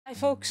Hi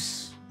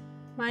folks,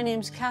 my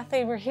name's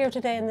Kathy. We're here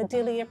today in the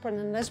Daily Apron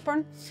in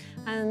Lisburn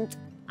and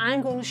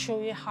I'm going to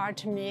show you how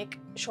to make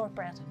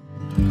shortbread.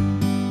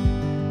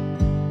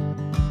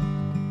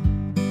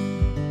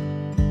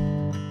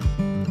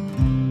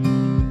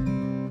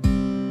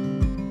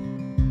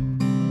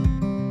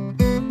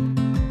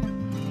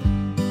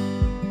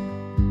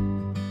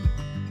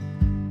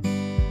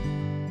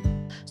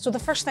 So the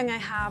first thing I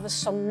have is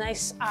some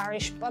nice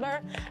Irish butter.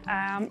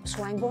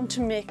 So I'm going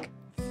to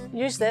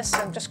use this.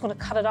 I'm just going to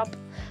cut it up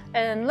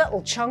in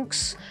little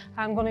chunks.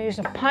 I'm going to use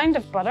a pound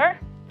of butter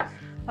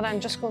that I'm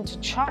just going to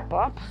chop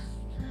up.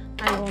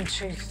 I'm going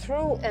to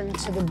throw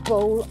into the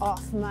bowl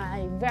of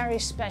my very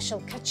special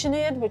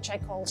KitchenAid, which I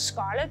call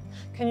Scarlet.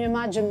 Can you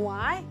imagine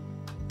why?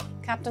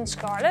 Captain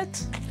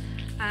Scarlet.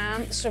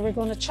 So we're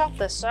going to chop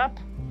this up.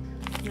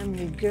 And then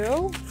we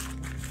go.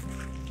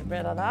 Get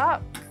rid of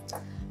that.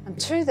 And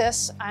to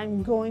this,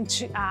 I'm going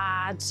to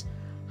add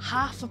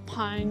half a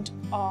pound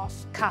of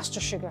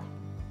caster sugar.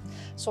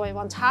 So I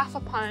want half a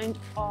pound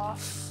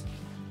of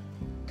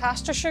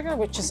caster sugar,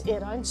 which is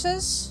 8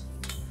 ounces.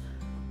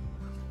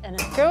 In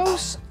it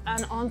goes,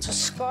 and onto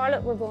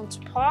Scarlet we're going to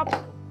pop.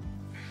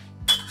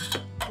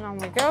 And on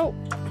we go.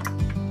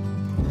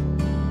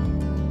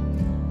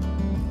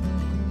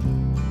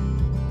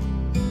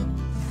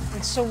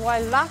 And so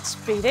while that's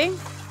beating,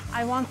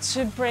 I want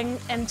to bring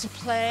into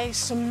play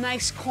some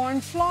nice corn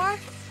flour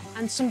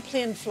and some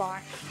plain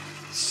flour.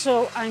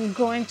 So I'm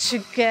going to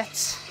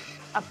get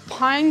a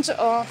pound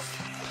of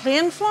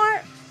plain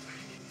flour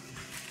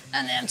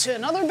and then to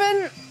another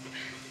bin,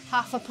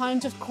 half a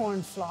pound of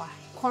corn flour.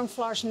 Corn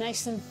flour is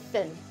nice and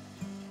thin.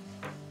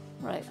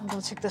 Right, I'm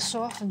going to take this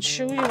off and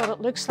show you what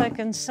it looks like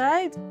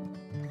inside.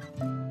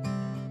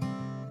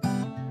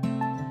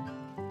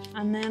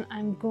 And then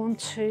I'm going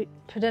to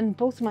put in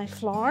both my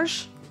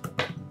flours.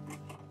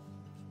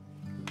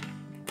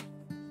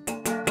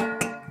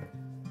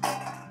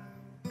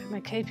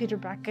 My K-Peter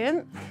back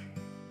in,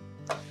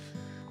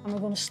 and we're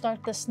going to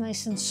start this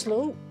nice and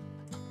slow.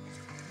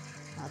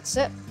 That's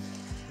it.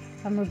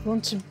 And we're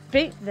going to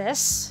beat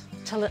this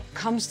till it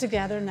comes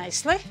together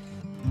nicely.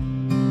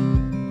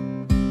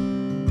 And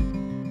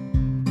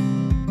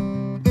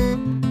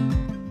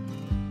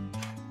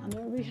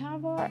there we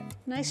have our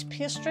nice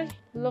pastry,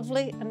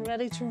 lovely and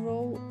ready to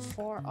roll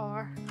for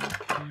our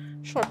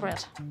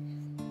shortbread.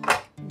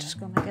 I'm just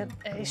going to get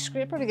a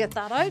scraper to get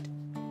that out.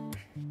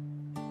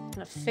 And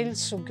it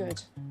feels so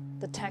good.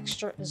 The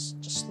texture is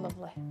just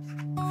lovely.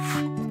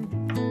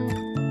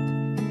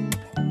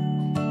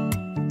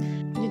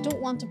 You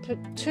don't want to put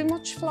too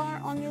much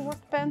flour on your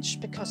workbench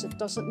because it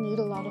doesn't need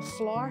a lot of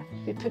flour.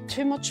 If you put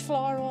too much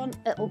flour on,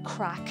 it'll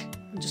crack.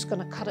 I'm just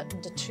going to cut it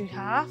into 2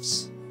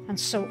 halves. And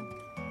so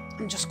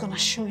I'm just going to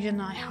show you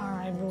now how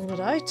I roll it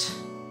out.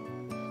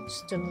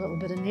 Just do a little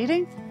bit of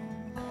kneading.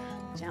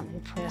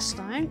 Gently press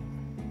down.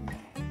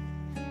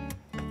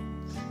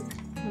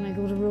 When I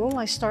go to roll,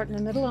 I start in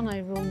the middle and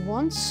I roll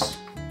once,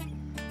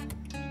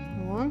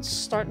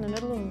 start in the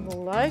middle and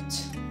roll out.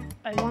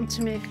 I want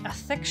to make a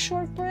thick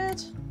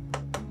shortbread,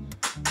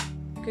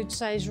 good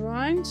size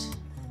round.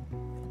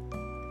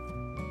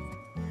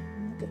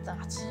 Look at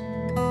that.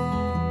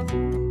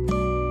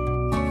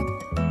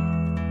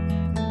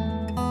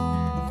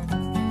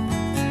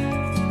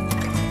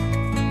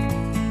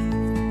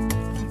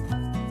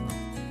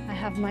 I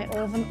have my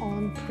oven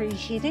on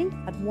preheating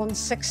at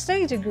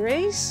 160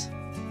 degrees.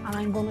 And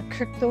I'm going to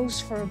cook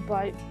those for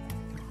about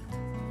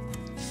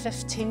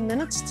 15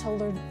 minutes till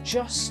they're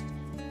just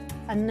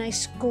a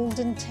nice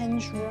golden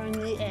tinge around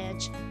the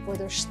edge where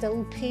they're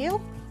still pale,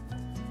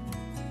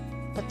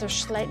 but they're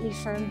slightly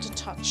firm to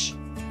touch.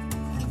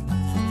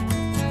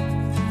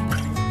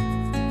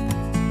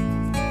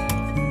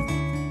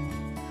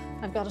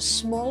 I've got a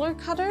smaller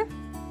cutter,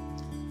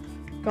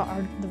 got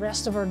the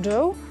rest of our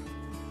dough,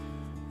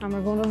 and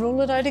we're going to roll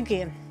it out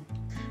again.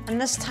 And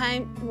this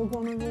time we're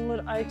going to roll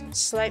it out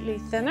slightly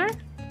thinner.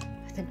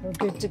 I think we're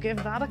good to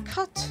give that a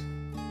cut.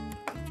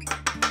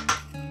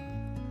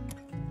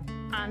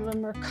 And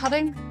when we're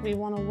cutting, we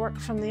want to work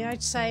from the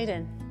outside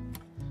in.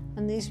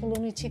 And these will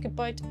only take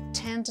about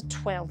 10 to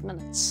 12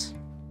 minutes.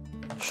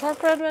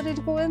 Shortbread ready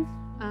to go in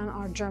and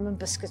our German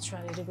biscuits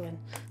ready to go in.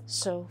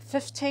 So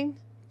 15,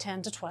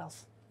 10 to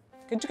 12.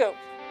 Good to go.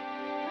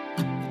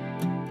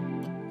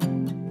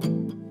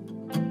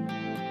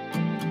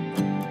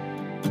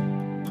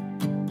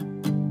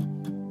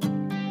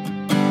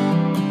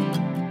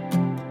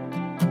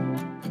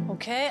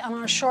 Okay, and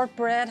our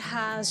shortbread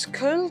has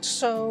cooled,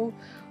 so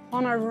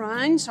on our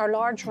rounds, our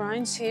large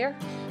rounds here,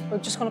 we're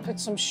just going to put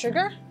some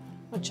sugar,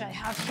 which I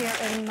have here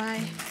in my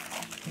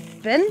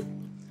bin.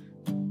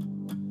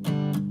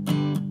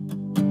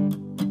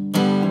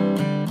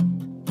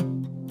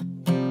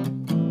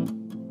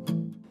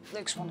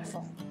 Looks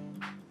wonderful.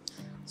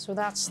 So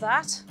that's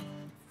that.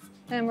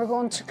 Then we're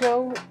going to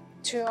go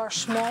to our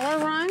smaller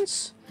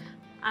rounds.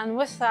 And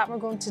with that, we're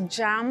going to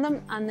jam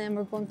them and then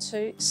we're going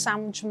to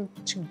sandwich them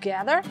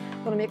together.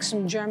 We're going to make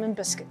some German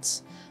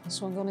biscuits.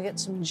 So I'm going to get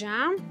some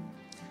jam,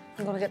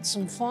 I'm going to get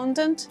some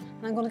fondant,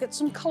 and I'm going to get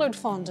some coloured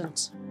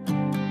fondant.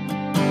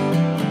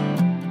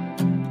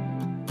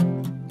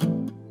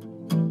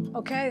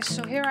 Okay,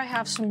 so here I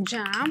have some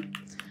jam.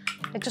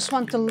 I just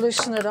want to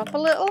loosen it up a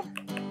little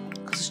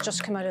because it's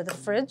just come out of the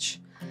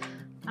fridge.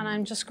 And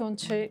I'm just going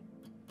to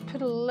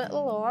put a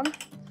little on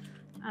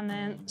and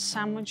then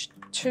sandwich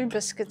 2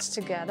 biscuits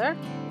together.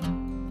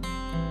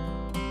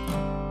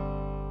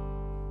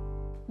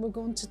 We're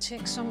going to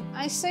take some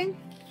icing.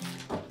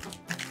 I'm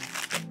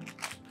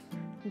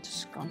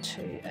just going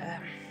to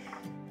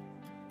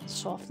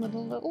soften it a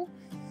little.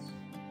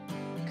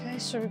 Okay,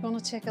 so we're going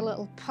to take a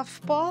little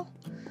puff ball,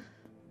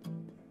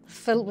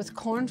 fill it with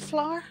corn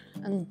flour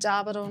and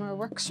dab it on our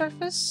work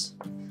surface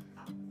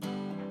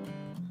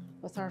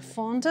with our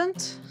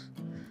fondant.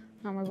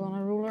 And we're going to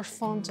roll our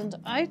fondant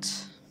out.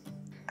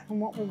 And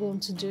what we're going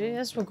to do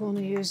is we're going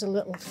to use a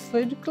little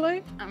food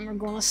glue and we're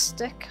going to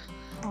stick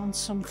on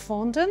some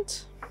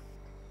fondant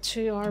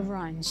to our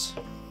rounds.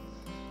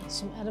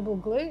 Some edible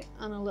glue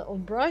and a little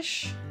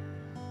brush.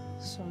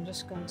 So I'm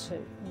just going to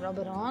rub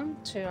it on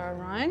to our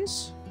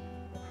rounds.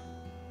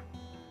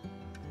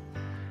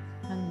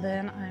 And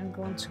then I'm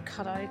going to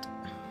cut out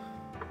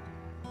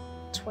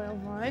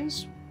 12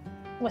 rounds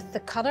with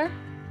the cutter,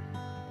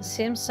 the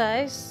same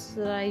size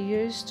that I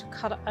used to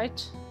cut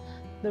out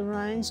the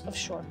rounds of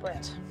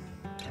shortbread.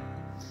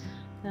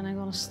 Then I'm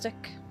going to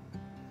stick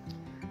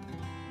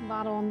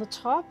that on the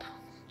top,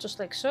 just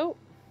like so.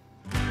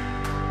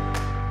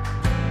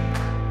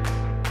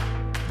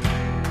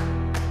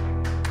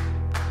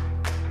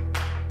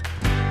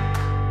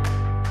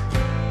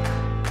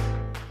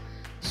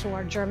 So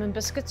our German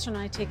biscuits are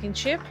now taking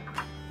shape.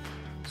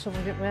 So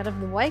we'll get rid of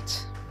the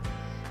white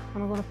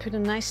and we're going to put a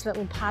nice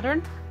little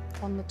pattern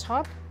on the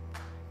top.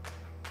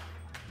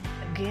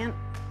 Again,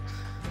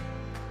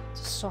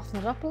 just soften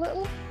it up a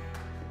little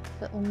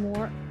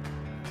more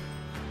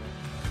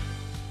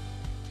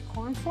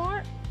corn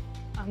flour.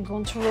 I'm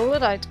going to roll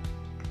it out.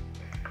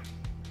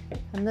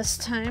 And this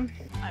time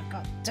I've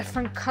got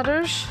different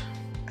cutters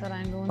that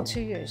I'm going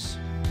to use.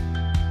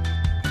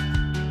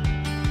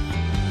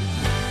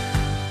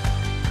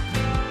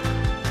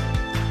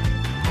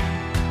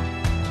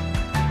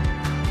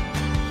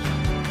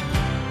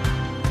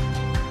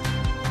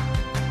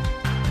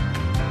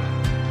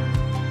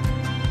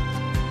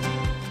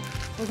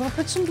 We're going to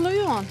put some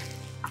glue on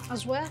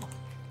as well,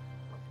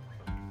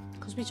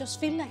 because we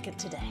just feel like it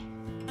today.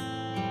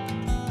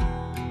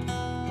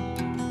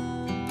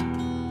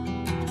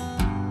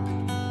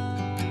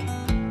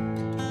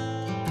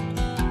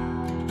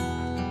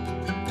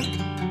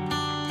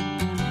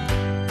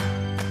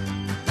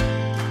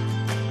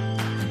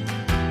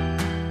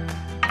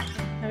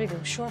 There we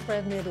go,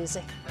 shortbread made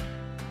easy.